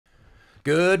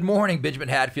Good morning, Benjamin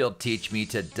Hadfield. Teach me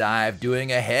to dive,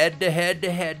 doing a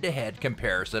head-to-head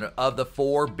comparison of the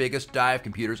 4 biggest dive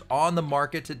computers on the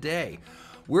market today.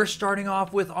 We're starting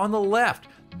off with, on the left,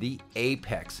 the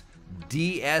Apeks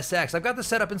DSX. I've got this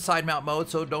set up in side mount mode,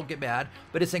 so don't get mad,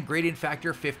 but it's in gradient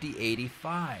factor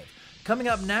 5085. Coming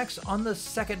up next, on the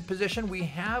second position, we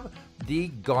have the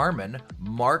Garmin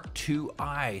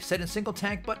MK2i, set in single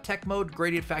tank but tech mode,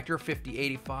 gradient factor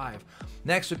 5085.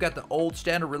 Next, we've got the old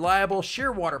standard reliable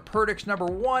Shearwater Perdix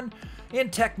 #1 in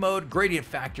tech mode, gradient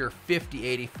factor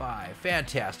 5085.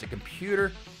 Fantastic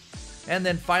computer. And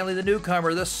then finally the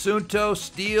newcomer, the Suunto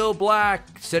Steel Black,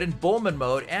 set in Bullman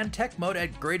mode and tech mode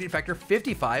at gradient factor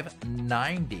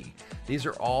 5590. These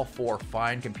are all 4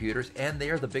 fine computers, and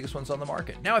they are the biggest ones on the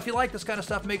market. Now, if you like this kind of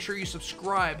stuff, make sure you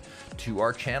subscribe to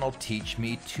our channel, Teach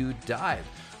Me to Dive.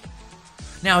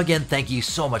 Now, again, thank you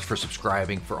so much for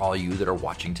subscribing, for all you that are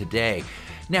watching today.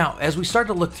 Now, as we start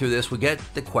to look through this, we get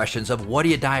the questions of, what are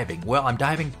you diving? Well, I'm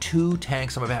diving 2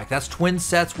 tanks on my back. That's twin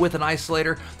sets with an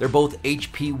isolator. They're both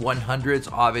HP 100s.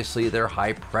 Obviously, they're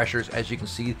high pressures. As you can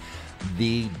see,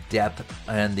 the depth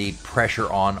and the pressure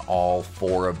on all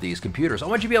 4 of these computers. I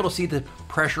want you to be able to see the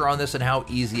pressure on this and how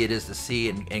easy it is to see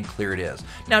and clear it is.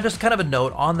 Now, just kind of a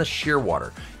note on the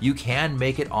Shearwater. You can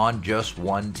make it on just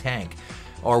 1 tank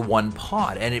or 1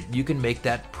 pod, and you can make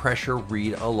that pressure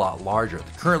read a lot larger.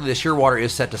 Currently, the Shearwater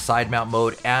is set to side mount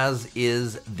mode, as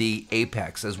is the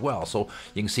Apeks as well. So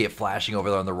you can see it flashing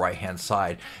over there on the right-hand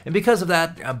side. And because of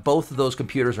that, both of those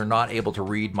computers are not able to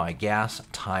read my gas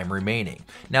time remaining.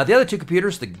 Now, the other 2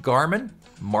 computers, the Garmin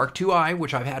MK2i,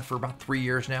 which I've had for about 3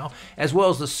 years now, as well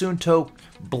as the Suunto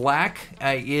Black,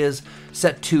 is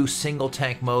set to single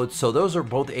tank mode. So those are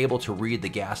both able to read the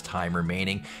gas time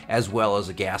remaining as well as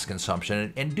the gas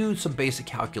consumption and do some basic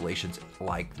calculations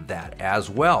like that as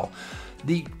well.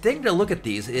 The thing to look at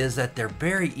these is that they're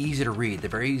very easy to read. They're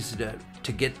very easy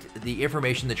to get the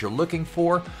information that you're looking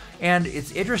for. And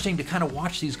it's interesting to kind of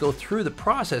watch these go through the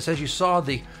process. As you saw,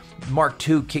 the Mark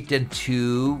II kicked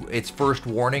into its first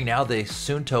warning. Now the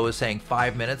Suunto is saying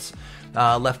 5 minutes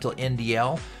left till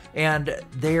NDL. And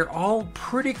they're all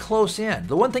pretty close in.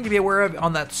 The one thing to be aware of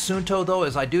on that Suunto, though,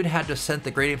 is I had to set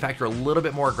the gradient factor a little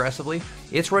bit more aggressively.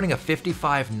 It's running a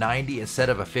 5590 instead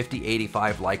of a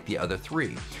 5085 like the other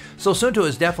 3. So Suunto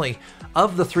is definitely,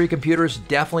 of the 3 computers,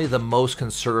 definitely the most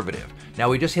conservative. Now,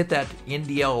 we just hit that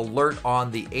NDL alert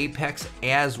on the Apeks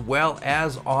as well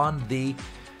as on the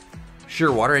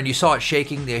Shearwater, and you saw it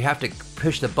shaking. You have to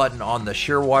push the button on the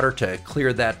Shearwater to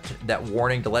clear that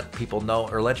warning, to let people know,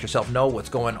 or let yourself know what's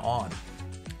going on.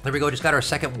 There we go, just got our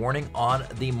second warning on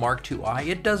the MK2i.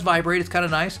 It does vibrate, it's kind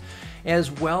of nice.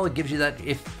 As well, it gives you that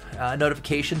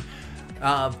notification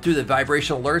through the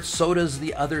vibration alerts. So does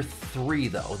the other 3,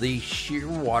 though. The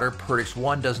Shearwater Perdix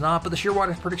 1 does not, but the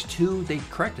Shearwater Perdix 2, they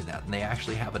corrected that, and they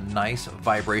actually have a nice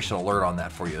vibration alert on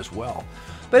that for you as well.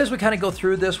 But as we kind of go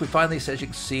through this, we finally, as you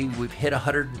can see, we've hit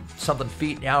 100-something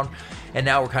feet down, and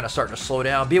now we're kind of starting to slow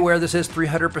down. Be aware this is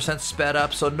 300% sped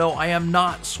up, so no, I am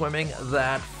not swimming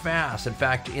that fast. In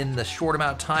fact, in the short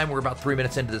amount of time, we're about 3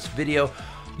 minutes into this video,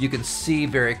 you can see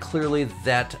very clearly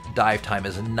that dive time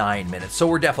is 9 minutes. So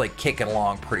we're definitely kicking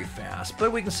along pretty fast,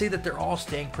 but we can see that they're all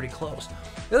staying pretty close.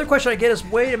 The other question I get is,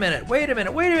 wait a minute,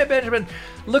 Benjamin,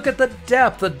 look at the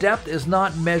depth. The depth is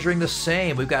not measuring the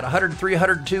same. We've got 103,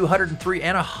 102, 103,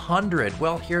 and 100.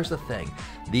 Well, here's the thing.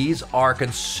 These are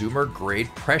consumer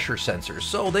grade pressure sensors,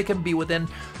 so they can be within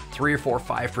 3 or 4 or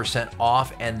 5%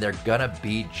 off, and they're gonna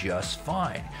be just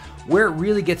fine. Where it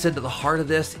really gets into the heart of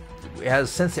this,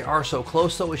 since they are so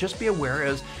close, though, is just be aware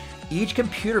as each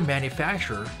computer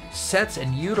manufacturer sets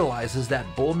and utilizes that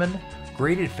Bullman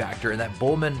gradient factor and that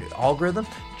Bullman algorithm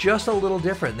just a little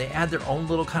different. They add their own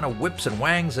little kind of whips and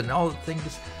wangs and all the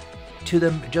things to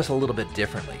them just a little bit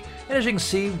differently. And as you can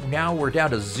see, now we're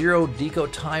down to 0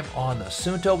 deco time on the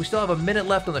Suunto. We still have a minute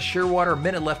left on the Shearwater, a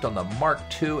minute left on the Mark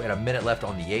II, and a minute left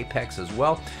on the Apeks as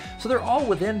well. So they're all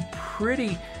within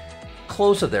pretty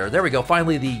close of there. There we go.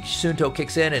 Finally, the Suunto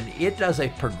kicks in, and it does a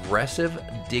progressive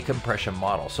decompression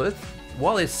model. So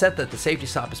while it's set that the safety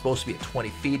stop is supposed to be at 20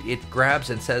 feet, it grabs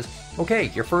and says, okay,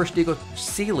 your first deco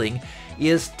ceiling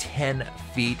is 10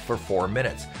 feet for 4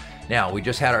 minutes. Now, we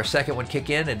just had our second one kick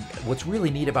in, and what's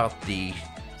really neat about the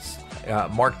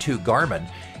Mark II Garmin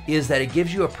is that it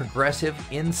gives you a progressive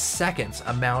in seconds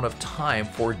amount of time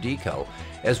for deco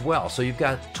as well. So you've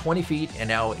got 20 feet and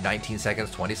now 19 seconds,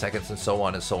 20 seconds, and so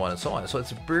on and so on and so on. So it's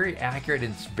very accurate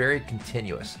and it's very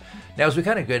continuous. Now as we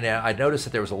kind of go now, I noticed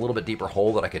that there was a little bit deeper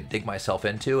hole that I could dig myself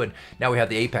into, and now we have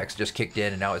the Apeks just kicked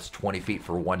in, and now it's 20 feet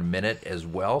for 1 minute as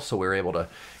well. So we were able to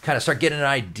kind of start getting an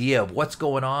idea of what's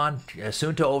going on.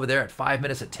 Suunto over there at 5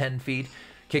 minutes at 10 feet,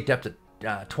 kicked up to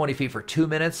 20 feet for 2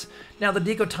 minutes. Now the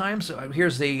deco times,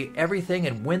 here's the everything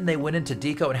and when they went into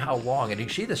deco and how long. And you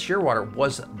see the Shearwater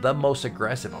was the most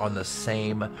aggressive on the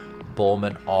same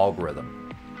Bowman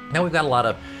algorithm. Now we've got a lot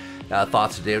of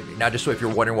thoughts to do. Now just so if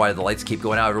you're wondering why the lights keep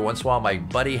going out every once in a while, my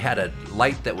buddy had a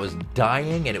light that was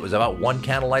dying and it was about 1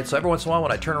 candle light. So every once in a while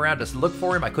when I turn around to look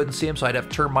for him, I couldn't see him, so I'd have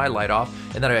to turn my light off.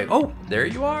 And then I go, oh, there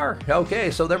you are.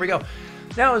 Okay, so there we go.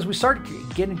 Now, as we start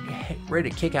getting ready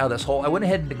to kick out of this hole, I went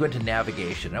ahead and went to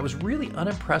navigation. I was really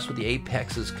unimpressed with the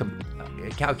Apex's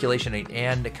calculation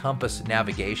and compass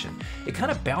navigation. It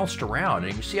kind of bounced around,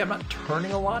 and you see I'm not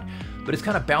turning a lot, but it's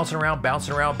kind of bouncing around,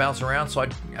 bouncing around, bouncing around. So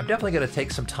I'm definitely going to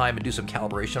take some time and do some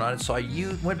calibration on it. So I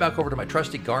went back over to my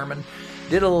trusty Garmin,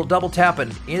 did a little double tap,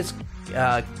 and its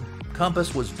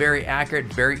compass was very accurate,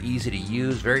 very easy to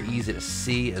use, very easy to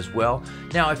see as well.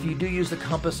 Now, if you do use the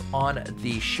compass on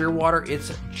the Shearwater,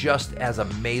 it's just as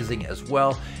amazing as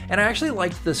well. And I actually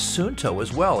liked the Suunto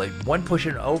as well. One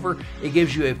pushing over, it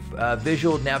gives you a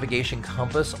visual navigation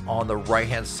compass on the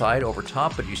right-hand side over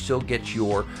top, but you still get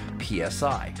your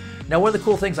PSI. Now, one of the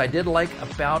cool things I did like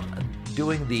about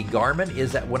doing the Garmin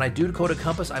is that when I do Dakota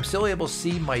Compass, I'm still able to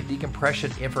see my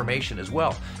decompression information as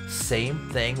well. Same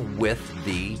thing with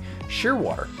the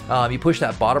Shearwater. You push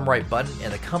that bottom right button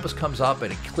and the compass comes up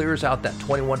and it clears out that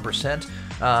 21%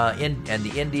 and the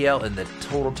NDL and the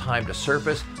total time to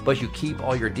surface, but you keep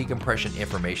all your decompression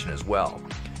information as well.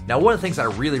 Now, one of the things I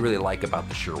really like about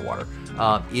the Shearwater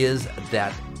is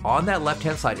that on that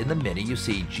left-hand side in the mini, you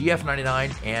see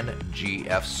GF99 and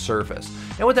GF surface.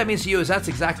 And what that means to you is that's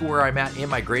exactly where I'm at in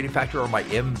my grading factor or my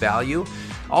M value.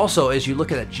 Also, as you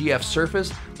look at that GF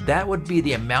surface, that would be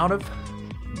the amount of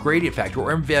gradient factor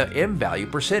or M value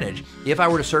percentage if I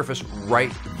were to surface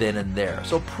right then and there.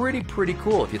 So pretty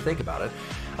cool if you think about it.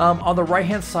 On the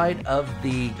right-hand side of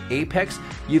the Apeks,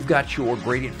 you've got your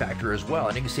gradient factor as well.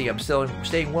 And you can see I'm still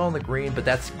staying well in the green, but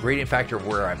that's gradient factor of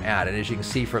where I'm at. And as you can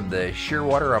see from the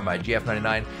Shearwater on my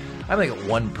GF99, I'm like at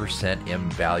 1% M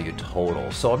value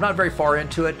total. So I'm not very far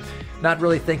into it, not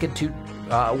really thinking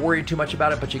worrying too much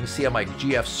about it, but you can see on my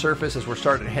GF surface as we're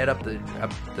starting to head up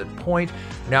the point,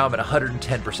 now I'm at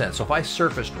 110%. So if I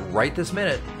surfaced right this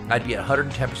minute, I'd be at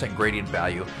 110% gradient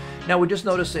value. Now we just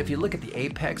noticed if you look at the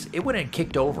Apeks, it went and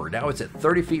kicked over. Now it's at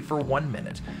 30 feet for 1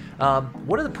 minute.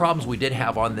 One of the problems we did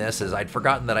have on this is I'd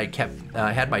forgotten that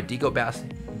I had my deco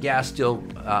gas still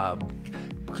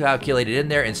calculated in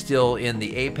there and still in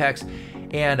the Apeks.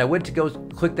 And I went to go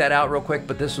click that out real quick,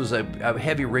 but this was a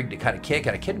heavy rig to kind of kick,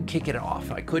 and I couldn't kick it off.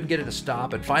 I couldn't get it to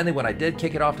stop, and finally when I did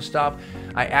kick it off to stop,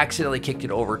 I accidentally kicked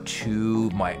it over to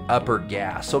my upper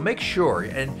gas. So make sure,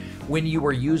 and when you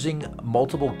are using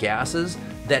multiple gases,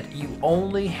 that you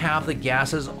only have the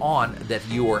gases on that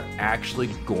you are actually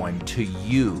going to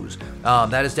use.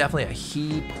 That is definitely a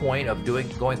key point of going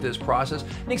through this process.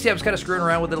 And you can see I was kind of screwing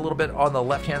around with it a little bit on the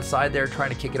left-hand side there,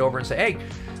 trying to kick it over and say, hey,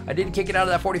 I didn't kick it out of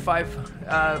that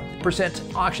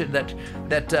 45% auction, that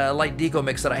light deco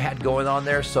mix that I had going on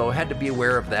there, so I had to be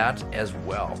aware of that as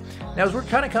well. Now, as we're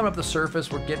kind of coming up the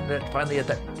surface, we're getting it finally at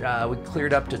that, we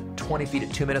cleared up to 20 feet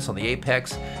at 2 minutes on the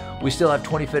Apeks. We still have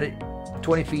 20 feet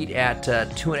at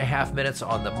 2.5 minutes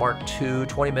on the Mark II,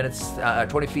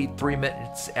 20 feet, 3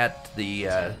 minutes at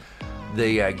the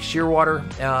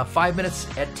Shearwater, 5 minutes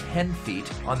at 10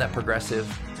 feet on that progressive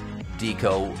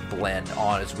deco blend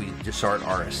on as we just start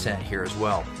our ascent here as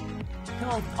well.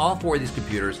 All four of these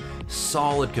computers,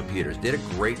 solid computers, did a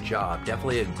great job.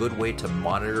 Definitely a good way to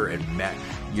monitor and match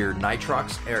your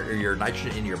nitrox or your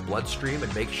nitrogen in your bloodstream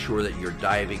and make sure that you're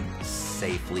diving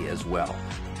safely as well.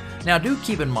 Now, do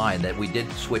keep in mind that we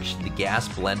did switch the gas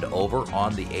blend over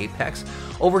on the Apeks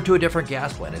over to a different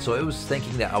gas blend. And so it was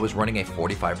thinking that I was running a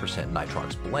 45%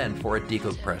 nitrox blend for a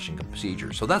decompression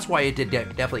procedure. So that's why it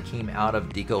definitely came out of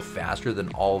deco faster than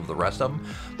all of the rest of them,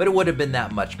 but it would have been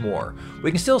that much more. We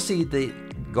can still see the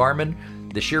Garmin,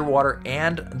 the Shearwater,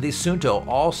 and the Suunto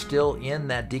all still in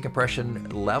that decompression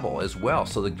level as well.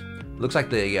 So the Looks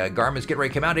like the Garmin's getting ready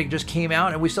to come out. It just came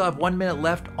out, and we still have 1 minute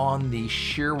left on the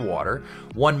Shearwater.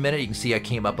 1 minute, you can see I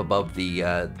came up above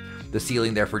the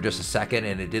ceiling there for just a second,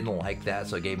 and it didn't like that,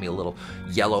 so it gave me a little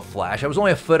yellow flash. I was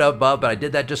only a foot above, but I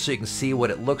did that just so you can see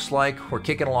what it looks like. We're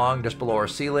kicking along just below our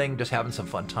ceiling, just having some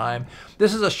fun time.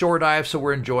 This is a shore dive, so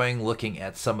we're enjoying looking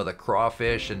at some of the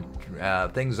crawfish and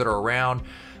things that are around.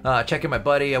 Checking my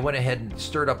buddy. I went ahead and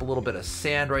stirred up a little bit of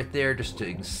sand right there just so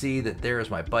you can see that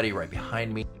there's my buddy right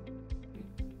behind me.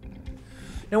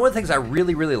 Now, one of the things I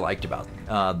really liked about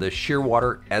the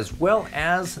Shearwater as well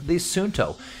as the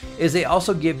Suunto is they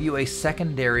also give you a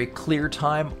secondary clear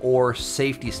time or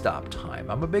safety stop time.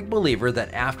 I'm a big believer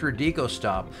that after a deco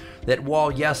stop, that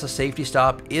while yes, a safety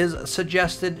stop is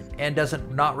suggested and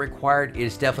not required, it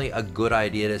is definitely a good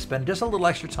idea to spend just a little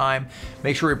extra time.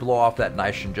 Make sure we blow off that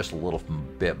nitrogen just a little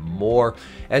bit more.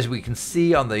 As we can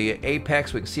see on the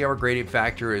Apeks, we can see our gradient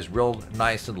factor is real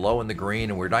nice and low in the green,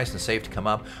 and we're nice and safe to come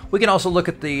up. We can also look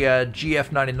at the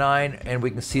GF99, and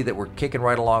we can see that we're kicking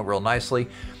right along real nicely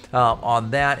on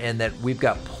that, and that we've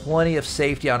got plenty of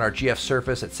safety on our GF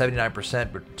surface at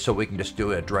 79%, so we can just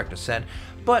do a direct ascent.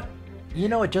 But you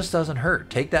know, it just doesn't hurt.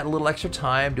 Take that little extra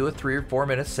time, do a 3 or 4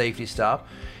 minute safety stop,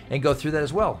 and go through that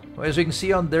as well. As you can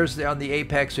see on the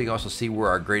Apeks, so you can also see where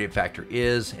our gradient factor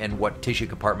is and what tissue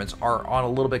compartments are on a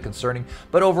little bit concerning.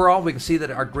 But overall, we can see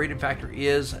that our gradient factor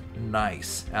is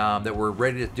nice, that we're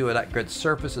ready to do that good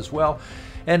surface as well.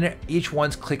 And each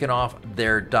one's clicking off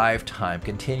their dive time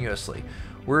continuously.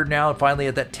 We're now finally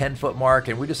at that 10-foot mark,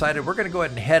 and we decided we're gonna go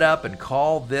ahead and head up and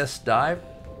call this dive.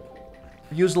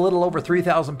 Used a little over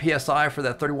 3,000 PSI for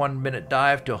that 31-minute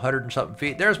dive to 100 and something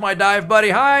feet. There's my dive buddy.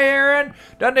 Hi, Aaron.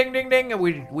 Dun ding ding ding.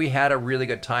 And we had a really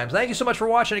good time. Thank you so much for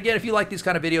watching. Again, if you like these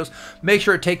kind of videos, make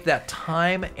sure to take that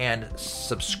time and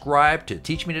subscribe to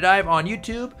Teach Me to Dive on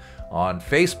YouTube, on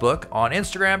Facebook, on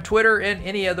Instagram, Twitter, and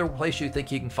any other place you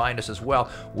think you can find us as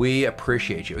well. We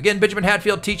appreciate you. Again, Benjamin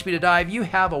Hadfield, Teach Me to Dive. You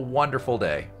have a wonderful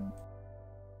day.